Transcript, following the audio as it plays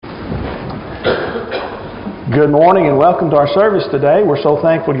Good morning and welcome to our service today. We're so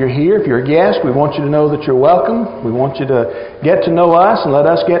thankful you're here. If you're a guest, we want you to know that you're welcome. We want you to get to know us and let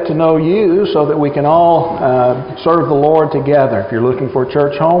us get to know you so that we can all serve the Lord together. If you're looking for a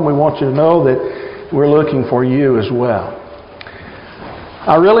church home, we want you to know that we're looking for you as well.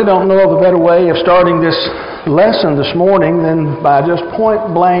 I really don't know of a better way of starting this lesson this morning than by just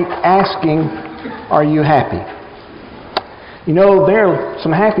point blank asking, are you happy? You know, there are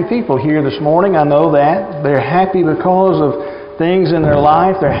some happy people here this morning. I know that. They're happy because of things in their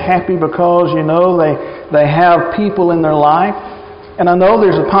life. They're happy because, you know, they have people in their life. And I know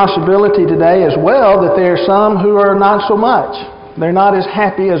there's a possibility today as well that there are some who are not so much. They're not as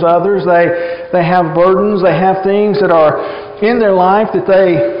happy as others. They have burdens. They have things that are in their life that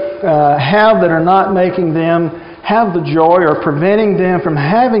they have that are not making them have the joy or preventing them from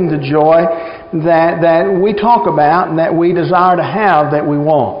having the joy that we talk about and that we desire to have, that we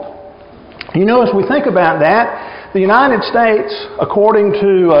want. You know, as we think about that, the United States, according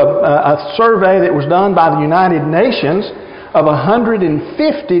to a survey that was done by the United Nations of 150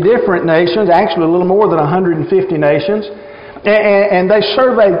 different nations, actually a little more than 150 nations, and they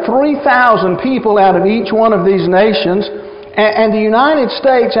surveyed 3,000 people out of each one of these nations, and the United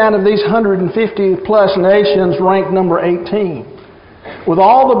States out of these 150 plus nations ranked number 18. With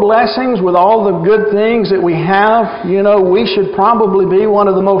all the blessings, with all the good things that we have, you know, we should probably be one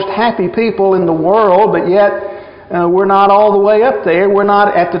of the most happy people in the world, but yet we're not all the way up there. We're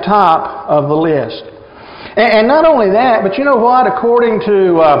not at the top of the list. And not only that, but you know what? According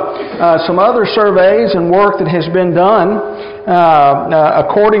to some other surveys and work that has been done,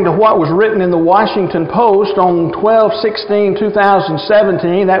 according to what was written in the Washington Post on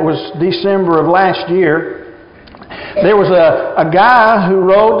 12/16/2017, that was December of last year, there was a guy who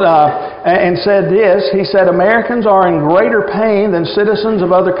wrote and said this. He said, Americans are in greater pain than citizens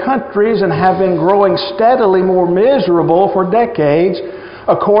of other countries and have been growing steadily more miserable for decades,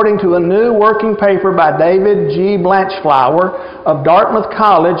 according to a new working paper by David G. Blanchflower of Dartmouth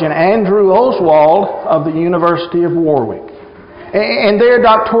College and Andrew Oswald of the University of Warwick. And their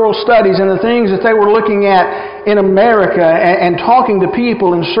doctoral studies and the things that they were looking at in America and talking to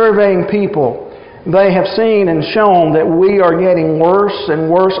people and surveying people, they have seen and shown that we are getting worse and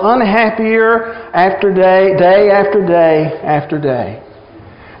worse, unhappier after day after day after day.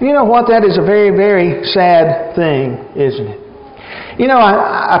 You know what? That is a very, very sad thing, isn't it? You know,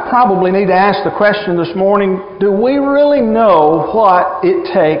 I probably need to ask the question this morning, do we really know what it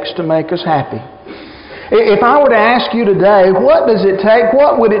takes to make us happy? If I were to ask you today, what does it take,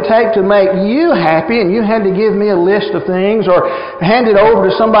 what would it take to make you happy, and you had to give me a list of things or hand it over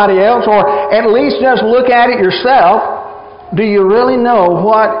to somebody else or at least just look at it yourself, do you really know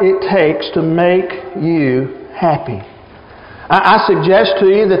what it takes to make you happy? I suggest to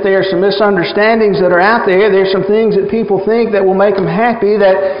you that there are some misunderstandings that are out there. There's some things that people think that will make them happy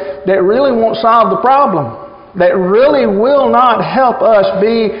that really won't solve the problem, that really will not help us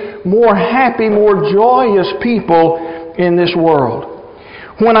be more happy, more joyous people in this world.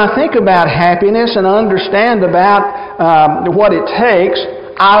 When I think about happiness and understand about what it takes,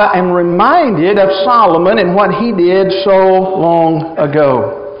 I am reminded of Solomon and what he did so long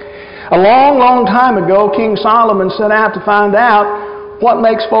ago. A long, long time ago, King Solomon set out to find out what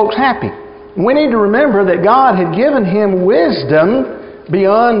makes folks happy. We need to remember that God had given him wisdom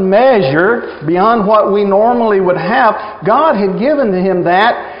beyond measure, beyond what we normally would have. God had given him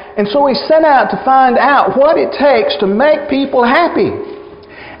that, and so he set out to find out what it takes to make people happy.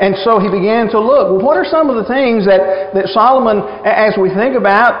 And so he began to look. Well, what are some of the things that Solomon, as we think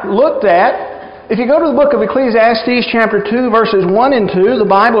about, looked at? If you go to the book of Ecclesiastes chapter 2, verses 1 and 2, the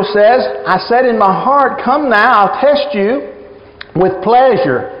Bible says, I said in my heart, come now, I'll test you with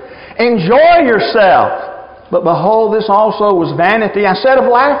pleasure. Enjoy yourself. But behold, this also was vanity. I said of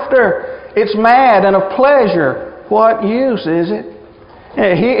laughter, it's mad, and of pleasure, what use is it?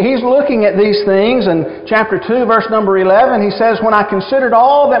 He's looking at these things in chapter 2, verse number 11. He says, when I considered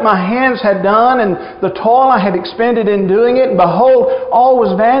all that my hands had done and the toil I had expended in doing it, and behold, all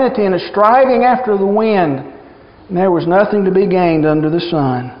was vanity and a striving after the wind, and there was nothing to be gained under the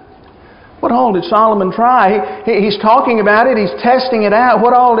sun. What all did Solomon try? He's talking about it. He's testing it out.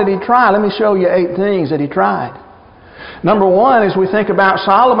 What all did he try? Let me show you 8 things that he tried. Number 1, as we think about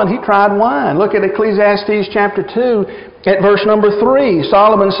Solomon, he tried wine. Look at Ecclesiastes chapter 2 at verse number 3.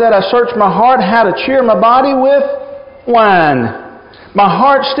 Solomon said, I searched my heart how to cheer my body with wine. My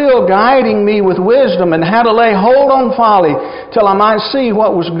heart still guiding me with wisdom and how to lay hold on folly till I might see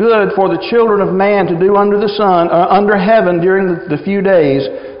what was good for the children of man to do under the sun, under heaven during the few days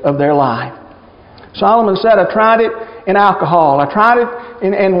of their life. Solomon said, I tried it in alcohol. I tried it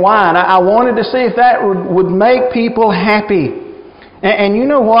in wine. I wanted to see if that would make people happy. And you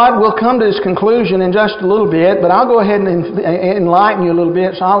know what? We'll come to this conclusion in just a little bit, but I'll go ahead and enlighten you a little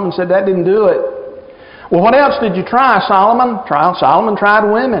bit. Solomon said that didn't do it. Well, what else did you try, Solomon? Solomon tried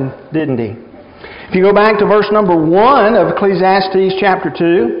women, didn't he? If you go back to verse number 1 of Ecclesiastes chapter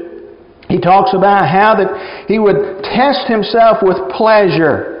 2, he talks about how that he would test himself with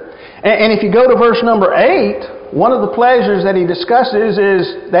pleasure. And if you go to verse number 8, one of the pleasures that he discusses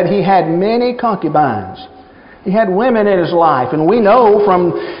is that he had many concubines. He had women in his life. And we know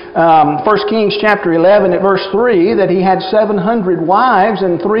from 1 Kings chapter 11 at verse 3 that he had 700 wives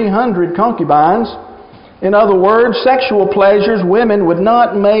and 300 concubines. In other words, sexual pleasures, women would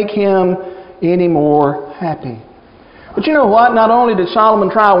not make him any more happy. But you know what? Not only did Solomon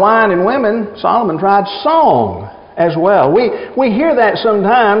try wine and women, Solomon tried song as well. We hear that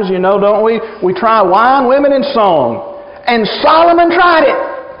sometimes, don't we? We try wine, women, and song. And Solomon tried it,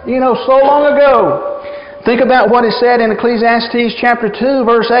 so long ago. Think about what he said in Ecclesiastes chapter 2,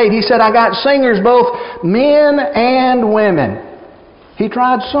 verse 8. He said, I got singers, both men and women. He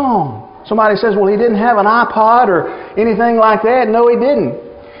tried song. Somebody says, well, he didn't have an iPod or anything like that. No, he didn't.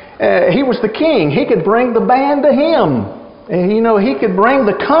 He was the king. He could bring the band to him. He could bring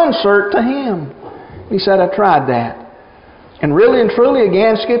the concert to him. He said, I tried that. And really and truly,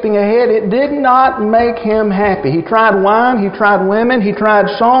 again, skipping ahead, it did not make him happy. He tried wine, he tried women, he tried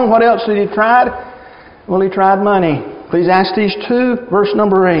song. What else did he try? Well, he tried money. Ecclesiastes 2, verse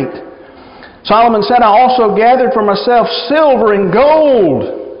number 8. Solomon said, I also gathered for myself silver and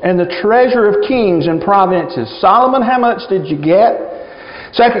gold and the treasure of kings and provinces. Solomon, how much did you get?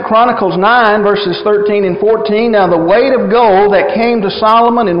 2 Chronicles 9, verses 13 and 14. Now the weight of gold that came to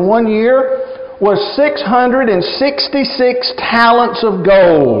Solomon in 1 year was 666 talents of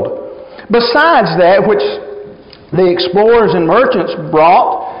gold. Besides that, which the explorers and merchants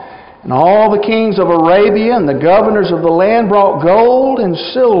brought, and all the kings of Arabia and the governors of the land brought gold and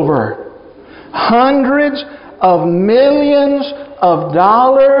silver. Hundreds of millions of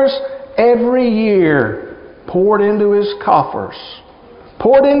dollars every year poured into his coffers,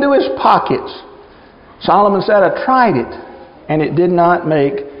 poured into his pockets. Solomon said, I tried it, and it did not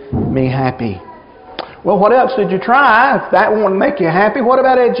make me happy. Well, what else did you try? If that won't make you happy, what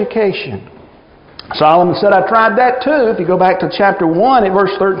about education? Solomon said, I tried that too. If you go back to chapter 1 at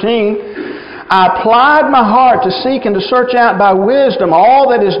verse 13, I applied my heart to seek and to search out by wisdom all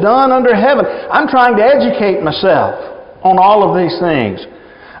that is done under heaven. I'm trying to educate myself on all of these things.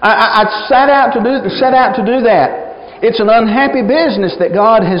 I set out to do that. It's an unhappy business that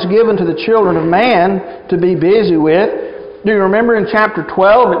God has given to the children of man to be busy with. Do you remember in chapter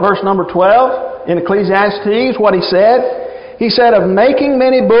 12, at verse number 12, in Ecclesiastes, what he said? He said, of making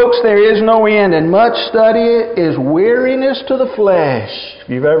many books there is no end, and much study is weariness to the flesh. If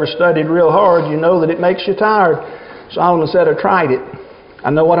you've ever studied real hard, you know that it makes you tired. Solomon said, I tried it.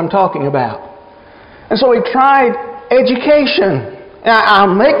 I know what I'm talking about. And so he tried education.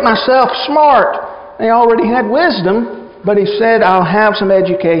 I'll make myself smart. He already had wisdom, but he said, I'll have some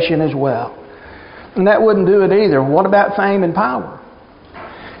education as well. And that wouldn't do it either. What about fame and power?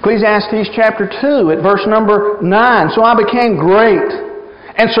 Ecclesiastes chapter 2 at verse number 9. So I became great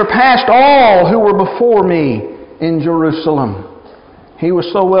and surpassed all who were before me in Jerusalem. He was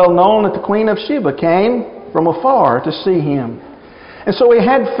so well known that the Queen of Sheba came from afar to see him. And so he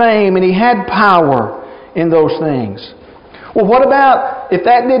had fame and he had power in those things. Well, what about, if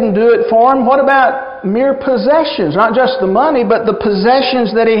that didn't do it for him, what about mere possessions? Not just the money, but the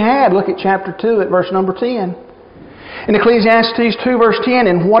possessions that he had. Look at chapter 2 at verse number 10. In Ecclesiastes 2 verse 10,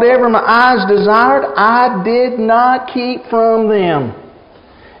 and whatever my eyes desired, I did not keep from them.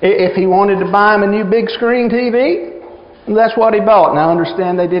 If he wanted to buy him a new big screen TV, that's what he bought. Now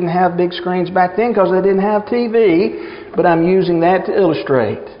understand they didn't have big screens back then because they didn't have TV, but I'm using that to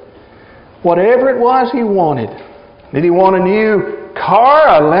illustrate. Whatever it was he wanted. Did he want a new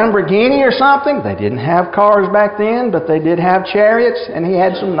car, a Lamborghini or something? They didn't have cars back then, but they did have chariots, and he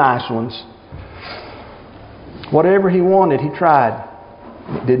had some nice ones. Whatever he wanted, he tried.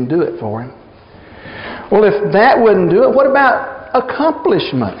 It didn't do it for him. Well, if that wouldn't do it, what about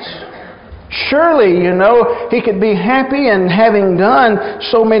accomplishments? Surely, he could be happy in having done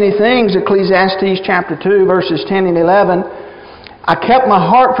so many things. Ecclesiastes chapter 2, verses 10 and 11. I kept my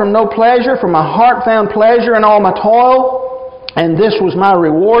heart from no pleasure, for my heart found pleasure in all my toil, and this was my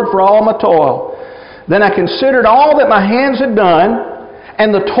reward for all my toil. Then I considered all that my hands had done,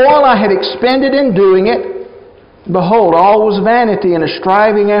 and the toil I had expended in doing it. Behold, all was vanity and a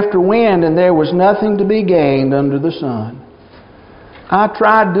striving after wind, and there was nothing to be gained under the sun. I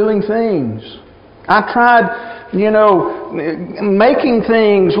tried doing things. I tried, making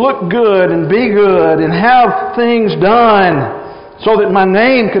things look good and be good and have things done so that my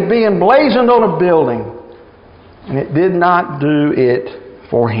name could be emblazoned on a building. And it did not do it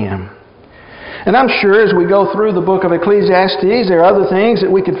for him. And I'm sure as we go through the book of Ecclesiastes, there are other things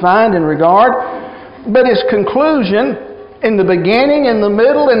that we could find in regard. But his conclusion in the beginning, in the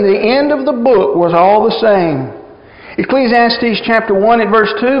middle, and the end of the book was all the same. Ecclesiastes chapter 1 and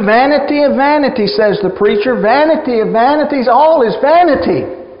verse 2, vanity of vanity, says the preacher. Vanity of vanities, all is vanity.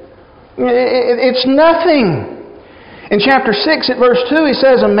 It's nothing. In chapter 6 at verse 2, he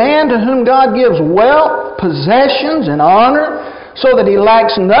says, a man to whom God gives wealth, possessions, and honor, so that he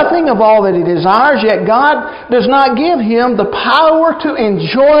lacks nothing of all that he desires, yet God does not give him the power to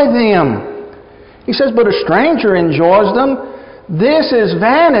enjoy them. He says, but a stranger enjoys them. This is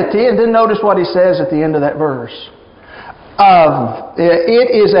vanity. And then notice what he says at the end of that verse. It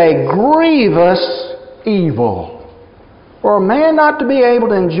is a grievous evil for a man not to be able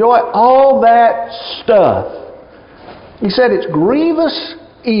to enjoy all that stuff. He said it's grievous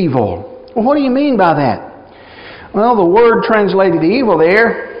evil. Well, what do you mean by that? Well, the word translated evil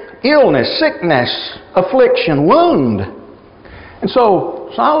there, illness, sickness, affliction, wound. And so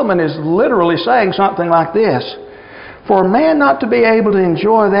Solomon is literally saying something like this. For a man not to be able to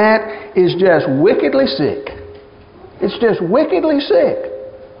enjoy that is just wickedly sick. It's just wickedly sick.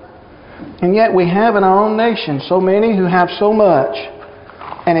 And yet we have in our own nation so many who have so much,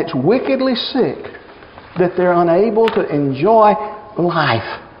 and it's wickedly sick that they're unable to enjoy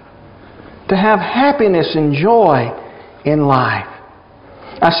life. To have happiness and joy in life.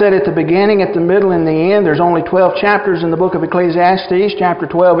 I said at the beginning, at the middle, and the end, there's only 12 chapters in the book of Ecclesiastes. Chapter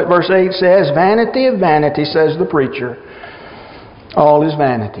 12 at verse 8 says, vanity of vanity, says the preacher. All is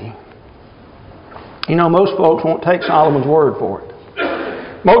vanity. Most folks won't take Solomon's word for it.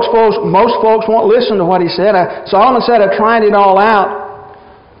 Most folks won't listen to what he said. Solomon said, I tried it all out.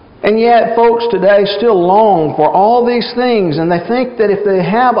 And yet folks today still long for all these things, and they think that if they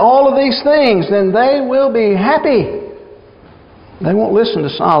have all of these things, then they will be happy. They won't listen to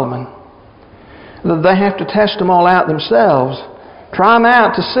Solomon. They have to test them all out themselves. Try them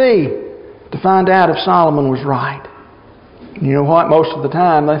out to see, to find out if Solomon was right. You know what? Most of the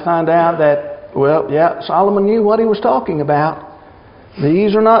time they find out that, Solomon knew what he was talking about.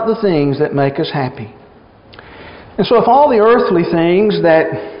 These are not the things that make us happy. And so if all the earthly things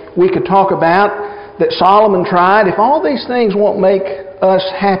that we could talk about that Solomon tried, if all these things won't make us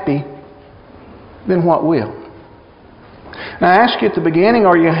happy, then what will? Now I asked you at the beginning,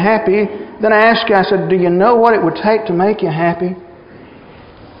 are you happy? Then I asked you, I said, do you know what it would take to make you happy?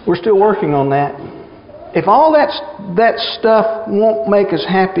 We're still working on that. If all that stuff won't make us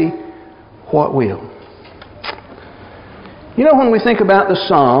happy, what will? When we think about the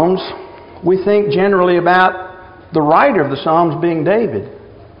Psalms, we think generally about the writer of the Psalms being David.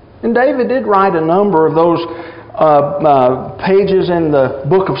 And David did write a number of those pages in the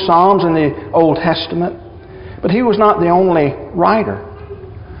book of Psalms in the Old Testament. But he was not the only writer.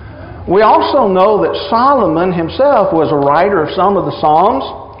 We also know that Solomon himself was a writer of some of the Psalms.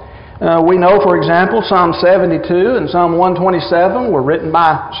 We know, for example, Psalm 72 and Psalm 127 were written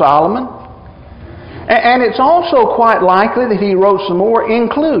by Solomon. And it's also quite likely that he wrote some more,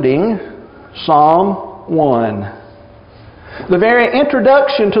 including Psalm 1. The very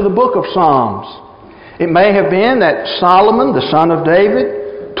introduction to the book of Psalms. It may have been that Solomon, the son of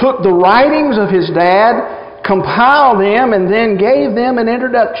David, took the writings of his dad, compiled them, and then gave them an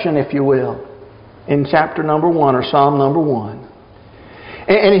introduction, if you will, in chapter number 1 or Psalm number 1.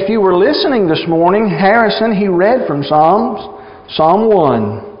 And if you were listening this morning, Harrison, he read from Psalm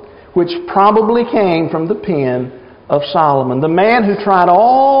 1, which probably came from the pen of Solomon, the man who tried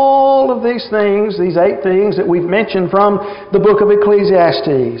all of these things, these 8 things that we've mentioned from the book of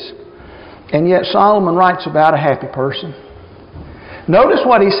Ecclesiastes. And yet Solomon writes about a happy person. Notice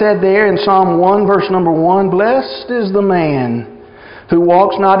what he said there in Psalm 1, verse number 1. Blessed is the man who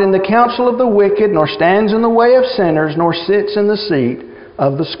walks not in the counsel of the wicked, nor stands in the way of sinners, nor sits in the seat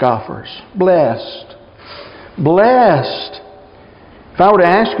of the scoffers. Blessed. Blessed. If I were to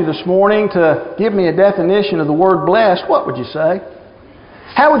ask you this morning to give me a definition of the word blessed, what would you say?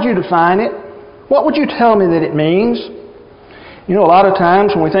 How would you define it? What would you tell me that it means? A lot of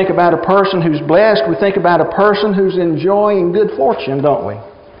times when we think about a person who's blessed, we think about a person who's enjoying good fortune, don't we?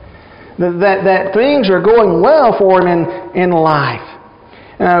 That things are going well for him in life.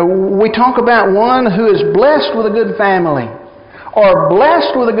 We talk about one who is blessed with a good family, or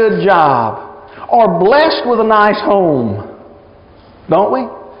blessed with a good job, or blessed with a nice home. Don't we?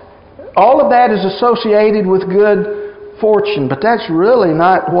 All of that is associated with good fortune, but that's really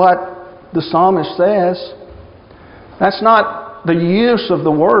not what the psalmist says. That's not the use of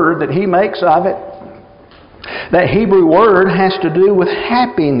the word that he makes of it. That Hebrew word has to do with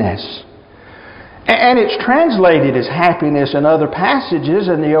happiness. And it's translated as happiness in other passages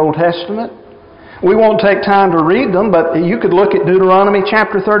in the Old Testament. We won't take time to read them, but you could look at Deuteronomy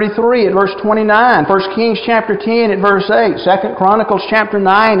chapter 33 at verse 29, 1 Kings chapter 10 at verse 8, 2 Chronicles chapter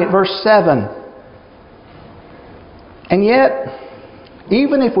 9 at verse 7. And yet,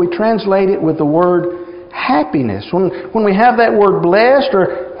 even if we translate it with the word happiness, when we have that word blessed,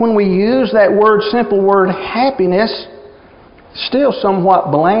 or when we use that simple word happiness, still somewhat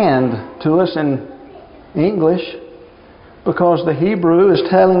bland to us in English, because the Hebrew is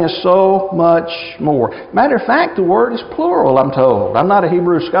telling us so much more. Matter of fact, the word is plural, I'm told. I'm not a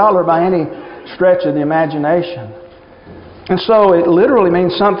Hebrew scholar by any stretch of the imagination. And so it literally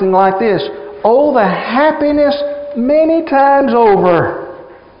means something like this: oh, the happiness many times over.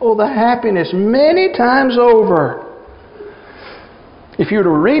 Oh, the happiness many times over. If you were to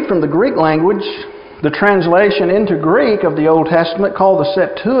read from the Greek language, the translation into Greek of the Old Testament called the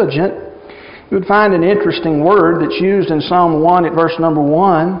Septuagint, you would find an interesting word that's used in Psalm 1 at verse number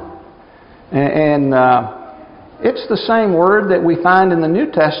 1. And it's the same word that we find in the New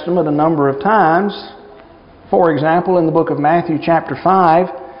Testament a number of times. For example, in the book of Matthew chapter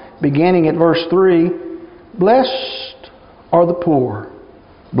 5, beginning at verse 3, blessed are the poor.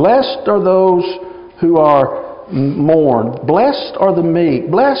 Blessed are those who are mourned. Blessed are the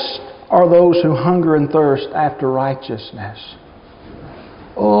meek. Blessed are those who hunger and thirst after righteousness.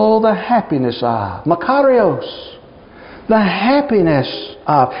 Oh, the happiness of. Makarios. The happiness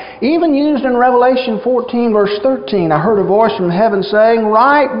of. Even used in Revelation 14 verse 13, I heard a voice from heaven saying,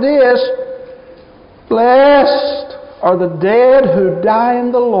 write this, blessed are the dead who die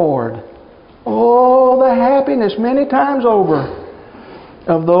in the Lord. Oh, the happiness many times over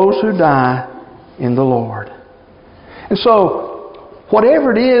of those who die in the Lord. And so,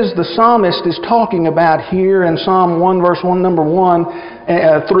 whatever it is the psalmist is talking about here in Psalm 1 verse 1 number 1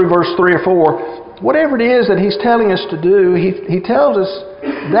 through verse 3 or 4, whatever it is that he's telling us to do, he tells us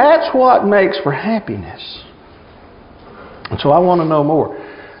that's what makes for happiness. And so I want to know more.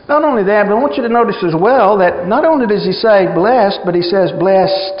 Not only that, but I want you to notice as well that not only does he say blessed, but he says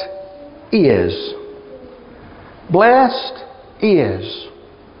blessed is. Blessed is.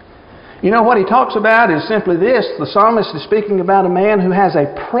 You know, what he talks about is simply this. The psalmist is speaking about a man who has a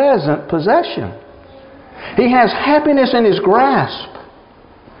present possession. He has happiness in his grasp.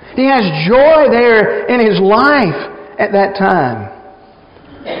 He has joy there in his life at that time.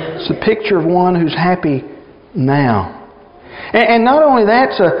 It's a picture of one who's happy now. And not only that,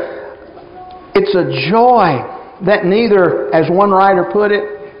 it's a joy that neither, as one writer put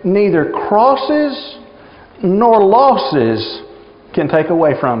it, neither crosses nor losses can take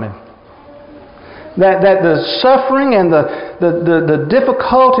away from him. That the suffering and the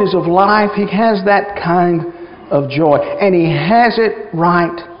difficulties of life, he has that kind of joy. And he has it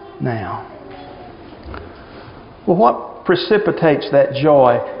right now. Well, what precipitates that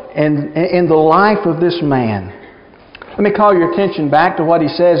joy in the life of this man? Let me call your attention back to what he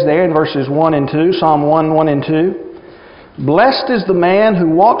says there in verses 1 and 2, Psalm 1, 1 and 2. Blessed is the man who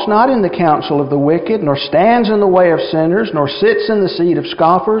walks not in the counsel of the wicked, nor stands in the way of sinners, nor sits in the seat of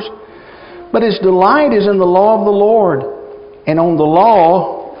scoffers. But his delight is in the law of the Lord, and on the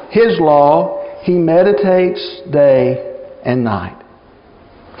law, His law, he meditates day and night.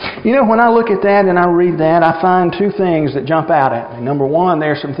 You know, when I look at that and I read that, I find two things that jump out at me. Number one,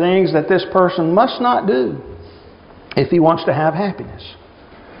 there are some things that this person must not do if he wants to have happiness.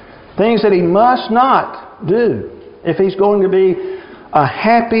 Things that he must not do if he's going to be a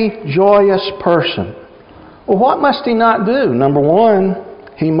happy, joyous person. Well, what must he not do? Number one,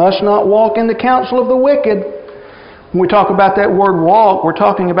 he must not walk in the counsel of the wicked. When we talk about that word walk, we're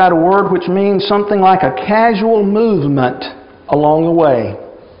talking about a word which means something like a casual movement along the way.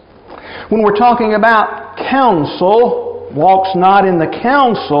 When we're talking about counsel, walks not in the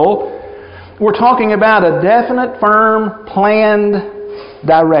counsel, we're talking about a definite, firm, planned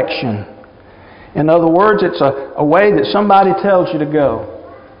direction. In other words, it's a way that somebody tells you to go.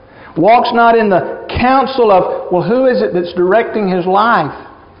 Walks not in the counsel of, well, who is it that's directing his life?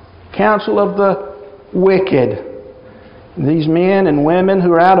 Counsel of the wicked. These men and women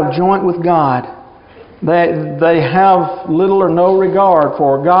who are out of joint with God. They have little or no regard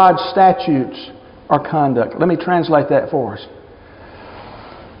for God's statutes or conduct. Let me translate that for us.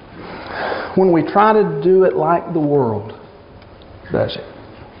 When we try to do it like the world does it.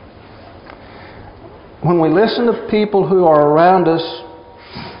 When we listen to people who are around us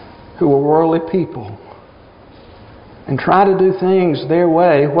who are worldly people, and try to do things their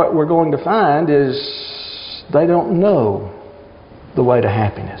way, what we're going to find is they don't know the way to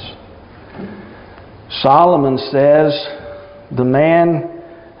happiness. Solomon says the man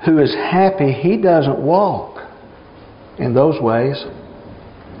who is happy, he doesn't walk in those ways.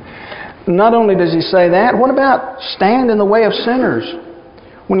 Not only does he say that, what about stand in the way of sinners?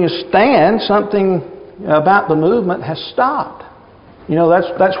 When you stand, something about the movement has stopped. You know,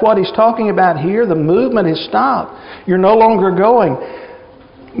 that's what he's talking about here. The movement has stopped. You're no longer going,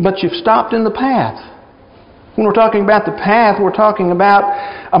 but you've stopped in the path. When we're talking about the path, we're talking about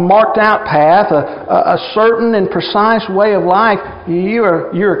a marked out path, a certain and precise way of life.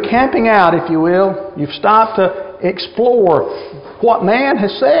 You're camping out, if you will. You've stopped to explore what man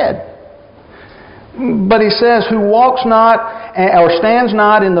has said. But he says, who walks not or stands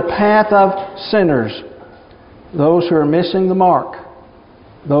not in the path of sinners, those who are missing the mark,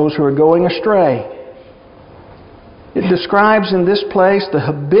 those who are going astray. It describes in this place the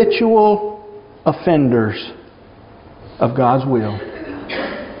habitual offenders of God's will.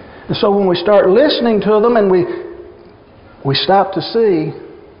 And so when we start listening to them and we stop to see,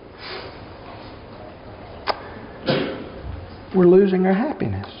 we're losing our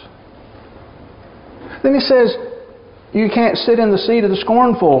happiness. Then he says, you can't sit in the seat of the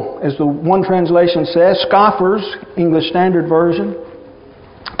scornful, as the one translation says, scoffers, English Standard Version,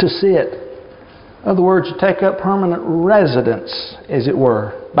 to sit. In other words, to take up permanent residence, as it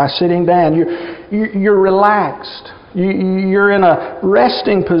were, by sitting down. You're relaxed. You're in a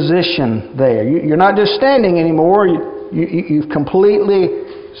resting position there. You're not just standing anymore. You've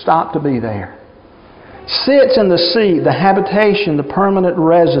completely stopped to be there. Sits in the seat, the habitation, the permanent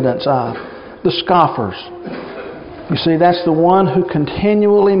residence of the scoffers. You see, that's the one who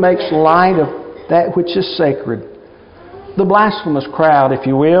continually makes light of that which is sacred. The blasphemous crowd, if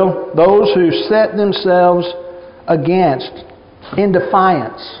you will. Those who set themselves against, in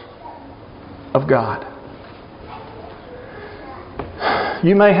defiance of God.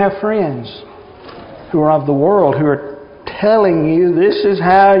 You may have friends who are of the world who are telling you this is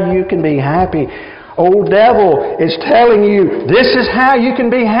how you can be happy. Old devil is telling you this is how you can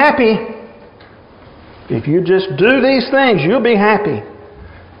be happy. If you just do these things, you'll be happy.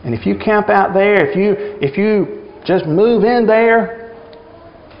 And if you camp out there, if you just move in there,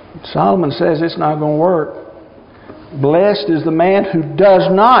 Solomon says it's not going to work. Blessed is the man who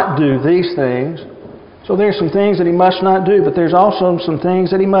does not do these things. So there's some things that he must not do, but there's also some things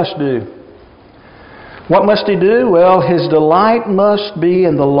that he must do. What must he do? Well, his delight must be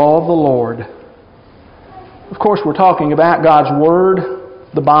in the law of the Lord. Of course, we're talking about God's Word,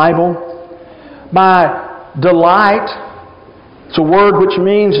 the Bible. By delight, it's a word which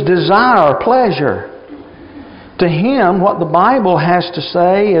means desire, pleasure. To him, what the Bible has to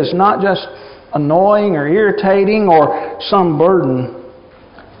say is not just annoying or irritating or some burden,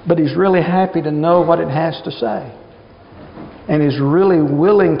 but he's really happy to know what it has to say. And is really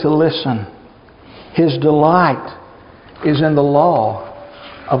willing to listen. His delight is in the law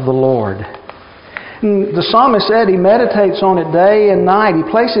of the Lord. And the psalmist said he meditates on it day and night. He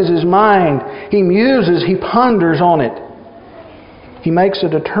places his mind, he muses, he ponders on it. He makes a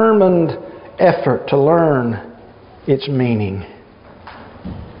determined effort to learn its meaning.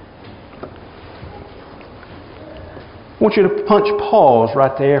 I want you to punch pause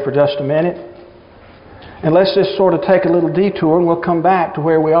right there for just a minute. And let's just sort of take a little detour and we'll come back to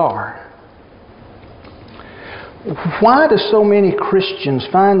where we are. Why do so many Christians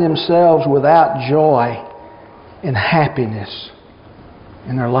find themselves without joy and happiness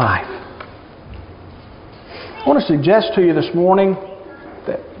in their life? I want to suggest to you this morning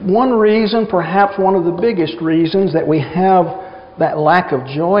that one reason, perhaps one of the biggest reasons that we have that lack of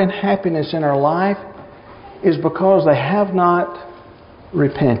joy and happiness in our life is because they have not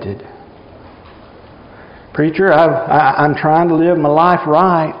repented. Preacher, I'm trying to live my life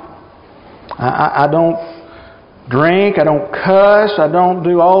right. I don't drink, I don't cuss, I don't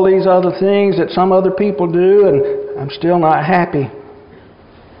do all these other things that some other people do, and I'm still not happy.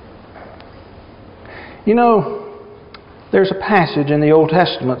 You know, there's a passage in the Old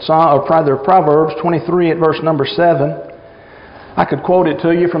Testament, or rather Proverbs 23 at verse number 7. I could quote it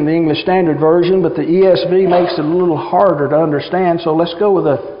to you from the English Standard Version, but the ESV makes it a little harder to understand, so let's go with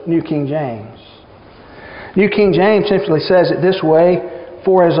the New King James. New King James simply says it this way: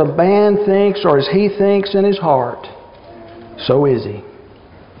 for as a man thinks, or as he thinks in his heart, so is he.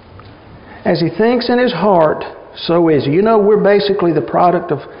 As he thinks in his heart, so is he. You know, we're basically the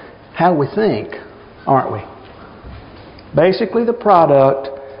product of how we think, aren't we? Basically the product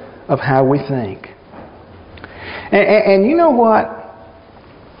of how we think. And you know what?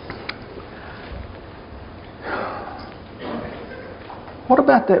 What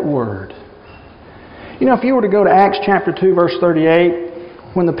about that word? You know, if you were to go to Acts chapter 2, verse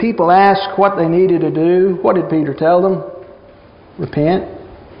 38, when the people asked what they needed to do, what did Peter tell them? Repent,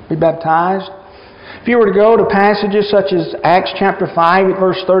 be baptized. If you were to go to passages such as Acts chapter 5,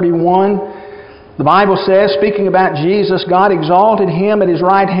 verse 31, the Bible says, speaking about Jesus, God exalted Him at His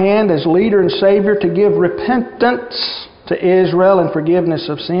right hand as leader and Savior to give repentance to Israel and forgiveness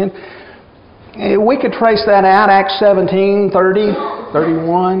of sin. We could trace that out, Acts 17, 30,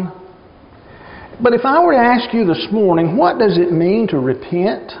 31. But if I were to ask you this morning, what does it mean to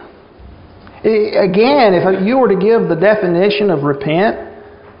repent? Again, if you were to give the definition of repent,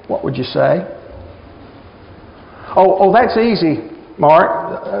 what would you say? Oh, that's easy,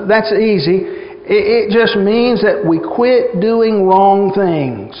 Mark. That's easy. It just means that we quit doing wrong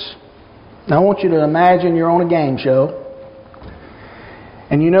things. Now, I want you to imagine you're on a game show.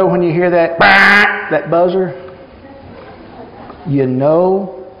 And you know when you hear that buzzer, you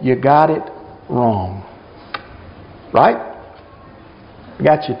know you got it wrong. Right? I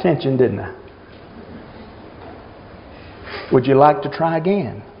got your attention, didn't I? Would you like to try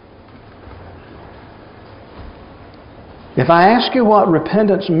again? If I ask you what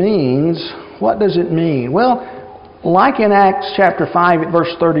repentance means, what does it mean? Well, like in Acts chapter 5 at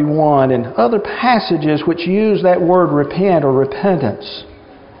verse 31 and other passages which use that word repent or repentance,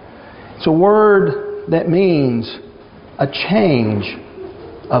 it's a word that means a change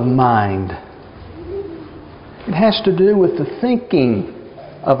of mind. It has to do with the thinking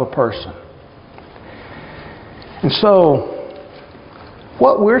of a person. And so,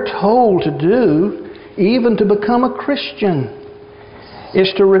 what we're told to do, even to become a Christian,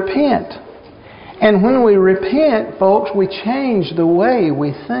 is to repent. And when we repent, folks, we change the way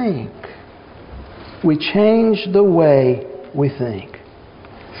we think. We change the way we think.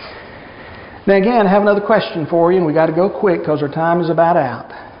 Now again, I have another question for you, and we've got to go quick because our time is about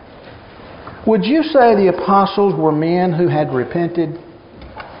out. Would you say the apostles were men who had repented?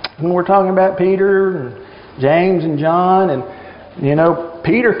 When we're talking about Peter and James and John, and you know,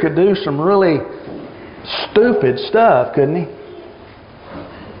 Peter could do some really stupid stuff, couldn't he?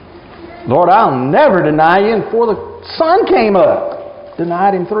 Lord, I'll never deny you. And before the sun came up,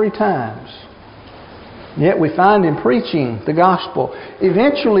 denied Him 3 times. Yet we find him preaching the gospel,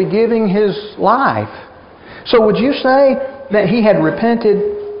 eventually giving his life. So would you say that he had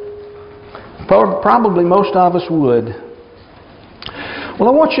repented? Probably most of us would. Well,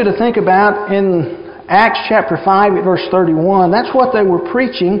 I want you to think about in Acts chapter 5 at verse 31, that's what they were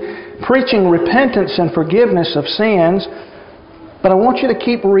preaching repentance and forgiveness of sins. But I want you to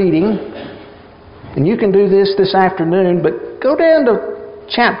keep reading, and you can do this afternoon, but go down to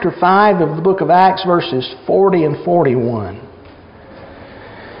chapter 5 of the book of Acts, verses 40 and 41.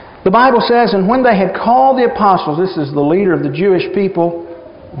 The Bible says, and when they had called the apostles, this is the leader of the Jewish people,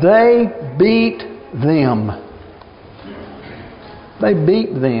 they beat them. They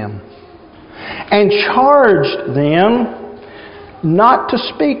beat them. And charged them not to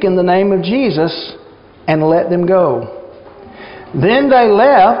speak in the name of Jesus, and let them go. Then they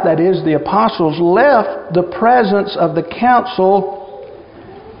left, that is, the apostles left the presence of the council.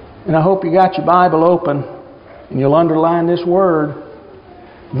 And I hope you got your Bible open and you'll underline this word.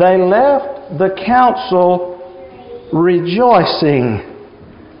 They left the council rejoicing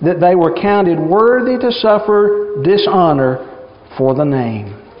that they were counted worthy to suffer dishonor for the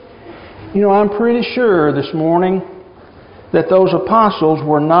name. You know, I'm pretty sure this morning that those apostles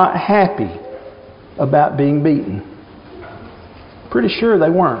were not happy about being beaten. Pretty sure they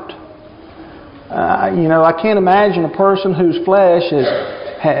weren't. I can't imagine a person whose flesh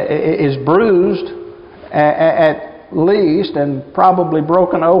is bruised at least and probably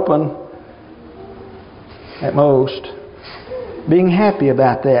broken open at most, being happy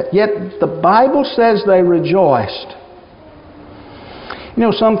about that. Yet the Bible says they rejoiced. You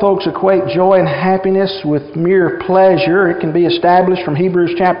know, some folks equate joy and happiness with mere pleasure. It can be established from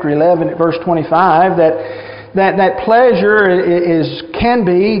Hebrews chapter 11 at verse 25 that pleasure can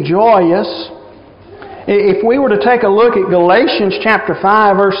be joyous. If we were to take a look at Galatians chapter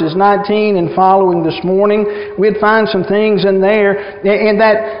 5 verses 19 and following this morning, we'd find some things in there, in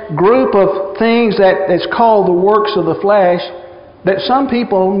that group of things that's called the works of the flesh, that some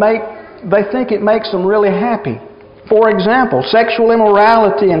people they think it makes them really happy. For example, sexual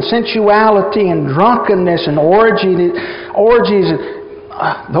immorality and sensuality and drunkenness and orgies,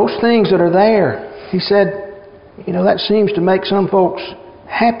 those things that are there. He said, that seems to make some folks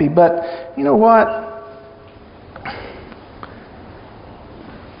happy, but you know what?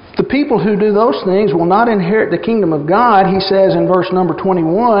 The people who do those things will not inherit the kingdom of God, he says in verse number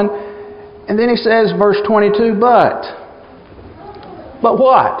 21. And then he says, verse 22, but But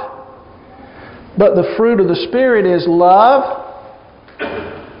what? But the fruit of the Spirit is love,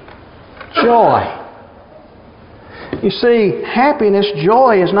 joy. You see, happiness,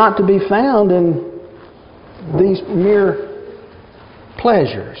 joy is not to be found in these mere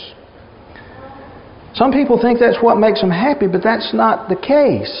pleasures. Some people think that's what makes them happy, but that's not the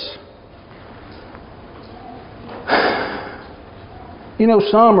case. You know,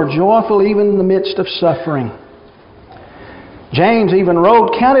 some are joyful even in the midst of suffering. James even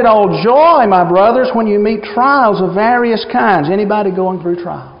wrote, "Count it all joy, my brothers, when you meet trials of various kinds." Anybody going through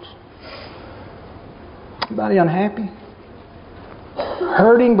trials? Anybody unhappy?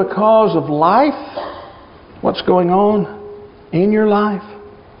 Hurting because of life? What's going on in your life?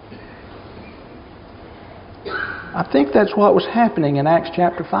 I think that's what was happening in Acts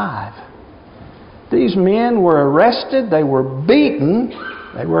chapter 5. These men were arrested, they were beaten,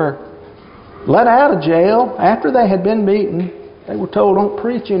 they were let out of jail after they had been beaten. They were told, "Don't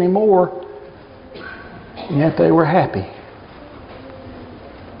preach anymore," and yet they were happy.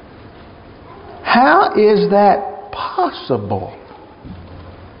 How is that possible?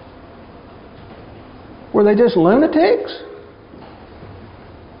 Were they just lunatics?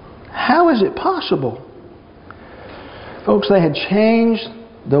 How is it possible? Folks, they had changed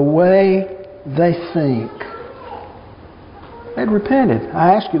the way they think. They'd repented.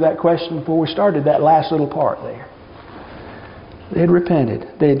 I asked you that question before we started that last little part there. They had repented.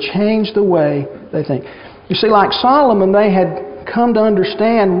 They had changed the way they think. You see, like Solomon, they had come to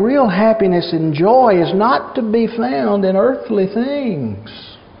understand real happiness and joy is not to be found in earthly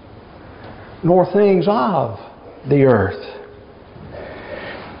things, nor things of the earth.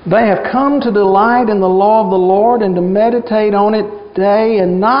 They have come to delight in the law of the Lord and to meditate on it day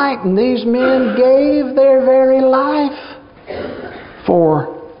and night. And these men gave their very life for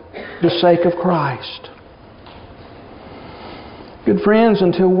the sake of Christ. Good friends,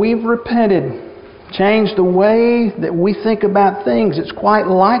 until we've repented, changed the way that we think about things, it's quite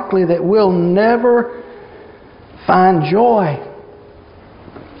likely that we'll never find joy,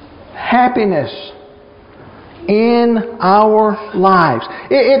 happiness in our lives.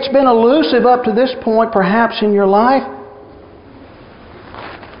 It's been elusive up to this point, perhaps in your life.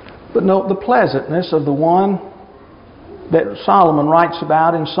 But note the pleasantness of the one that Solomon writes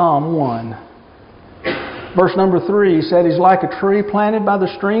about in Psalm 1. Verse number 3, he said, "He's like a tree planted by the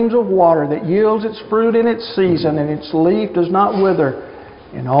streams of water that yields its fruit in its season, and its leaf does not wither.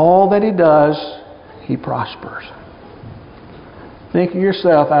 In all that he does, he prospers." Think of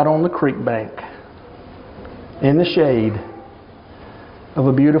yourself out on the creek bank, in the shade of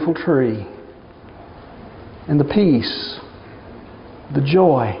a beautiful tree, and the peace, the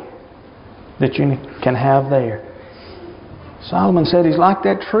joy that you can have there. Solomon said he's like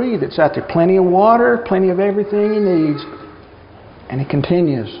that tree that's out there, plenty of water, plenty of everything he needs, and he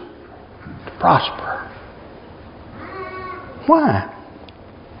continues to prosper. Why?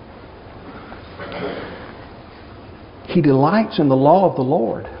 He delights in the law of the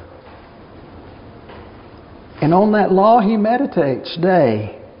Lord. And on that law he meditates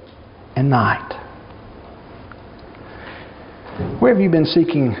day and night. Where have you been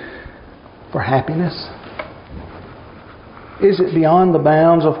seeking for happiness? Is it beyond the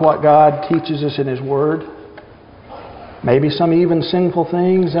bounds of what God teaches us in His Word? Maybe some even sinful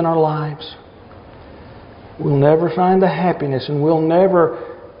things in our lives. We'll never find the happiness, and we'll never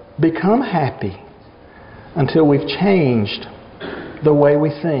become happy until we've changed the way we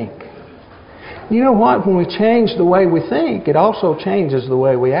think. You know what? When we change the way we think, it also changes the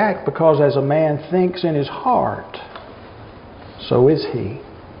way we act, because as a man thinks in his heart, so is he.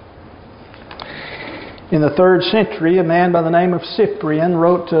 In the 3rd century, a man by the name of Cyprian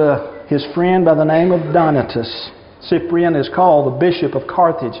wrote to his friend by the name of Donatus. Cyprian is called the Bishop of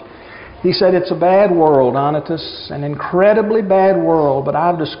Carthage. He said, "It's a bad world, Donatus, an incredibly bad world, but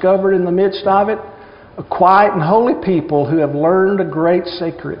I've discovered in the midst of it a quiet and holy people who have learned a great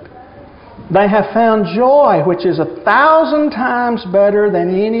secret. They have found joy, which is 1,000 times better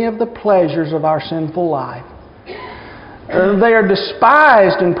than any of the pleasures of our sinful life. They are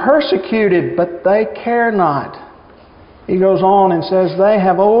despised and persecuted, but they care not." He goes on and says, "They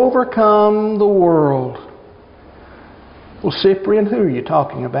have overcome the world." Well, Cyprian, who are you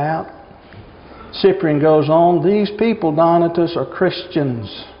talking about? Cyprian goes on, "These people, Donatus, are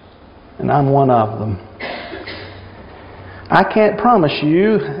Christians, and I'm one of them. I can't promise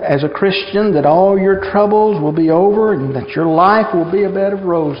you, as a Christian, that all your troubles will be over and that your life will be a bed of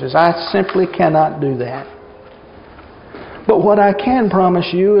roses. I simply cannot do that. But what I can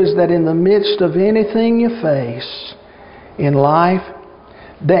promise you is that in the midst of anything you face in life,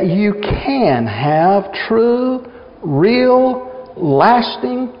 that you can have true, real,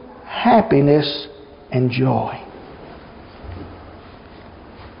 lasting happiness and joy.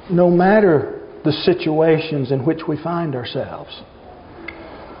 No matter the situations in which we find ourselves.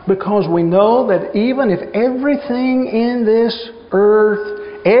 Because we know that even if everything in this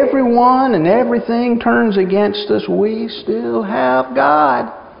earth, everyone and everything turns against us, we still have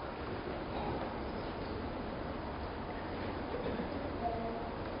God.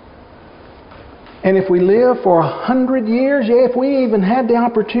 And if we live for 100 years, if we even had the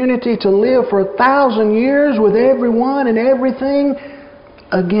opportunity to live for 1,000 years with everyone and everything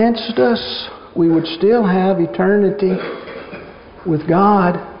against us, we would still have eternity with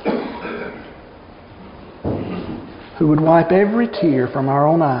God, who would wipe every tear from our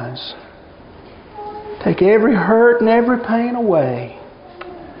own eyes, take every hurt and every pain away,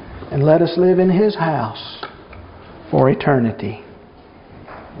 and let us live in His house for eternity.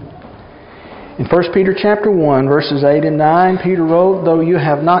 In 1 Peter chapter 1, verses 8 and 9, Peter wrote, "Though you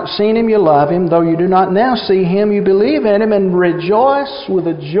have not seen Him, you love Him. Though you do not now see Him, you believe in Him and rejoice with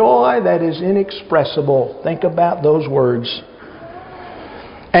a joy that is inexpressible." Think about those words.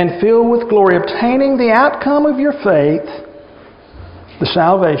 "And filled with glory, obtaining the outcome of your faith, the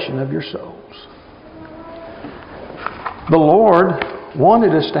salvation of your souls." The Lord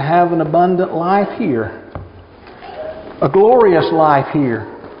wanted us to have an abundant life here, a glorious life here.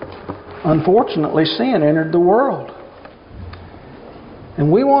 Unfortunately, sin entered the world.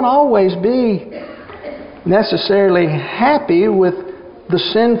 And we won't always be necessarily happy with the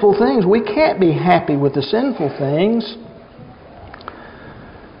sinful things. We can't be happy with the sinful things.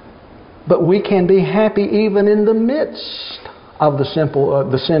 But we can be happy even in the midst of the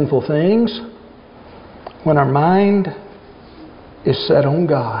sinful things when our mind is set on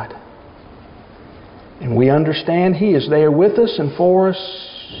God. And we understand He is there with us and for us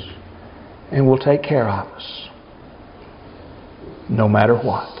and will take care of us no matter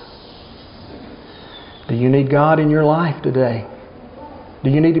what. Do you need God in your life today? Do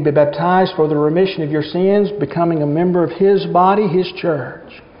you need to be baptized for the remission of your sins, becoming a member of His body, His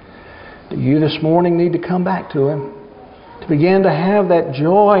church? Do you this morning need to come back to Him, to begin to have that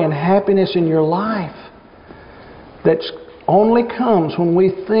joy and happiness in your life that only comes when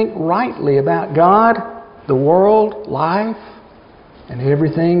we think rightly about God, the world, life, and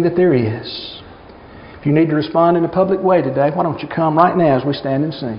everything that there is? If you need to respond in a public way today, why don't you come right now as we stand and sing?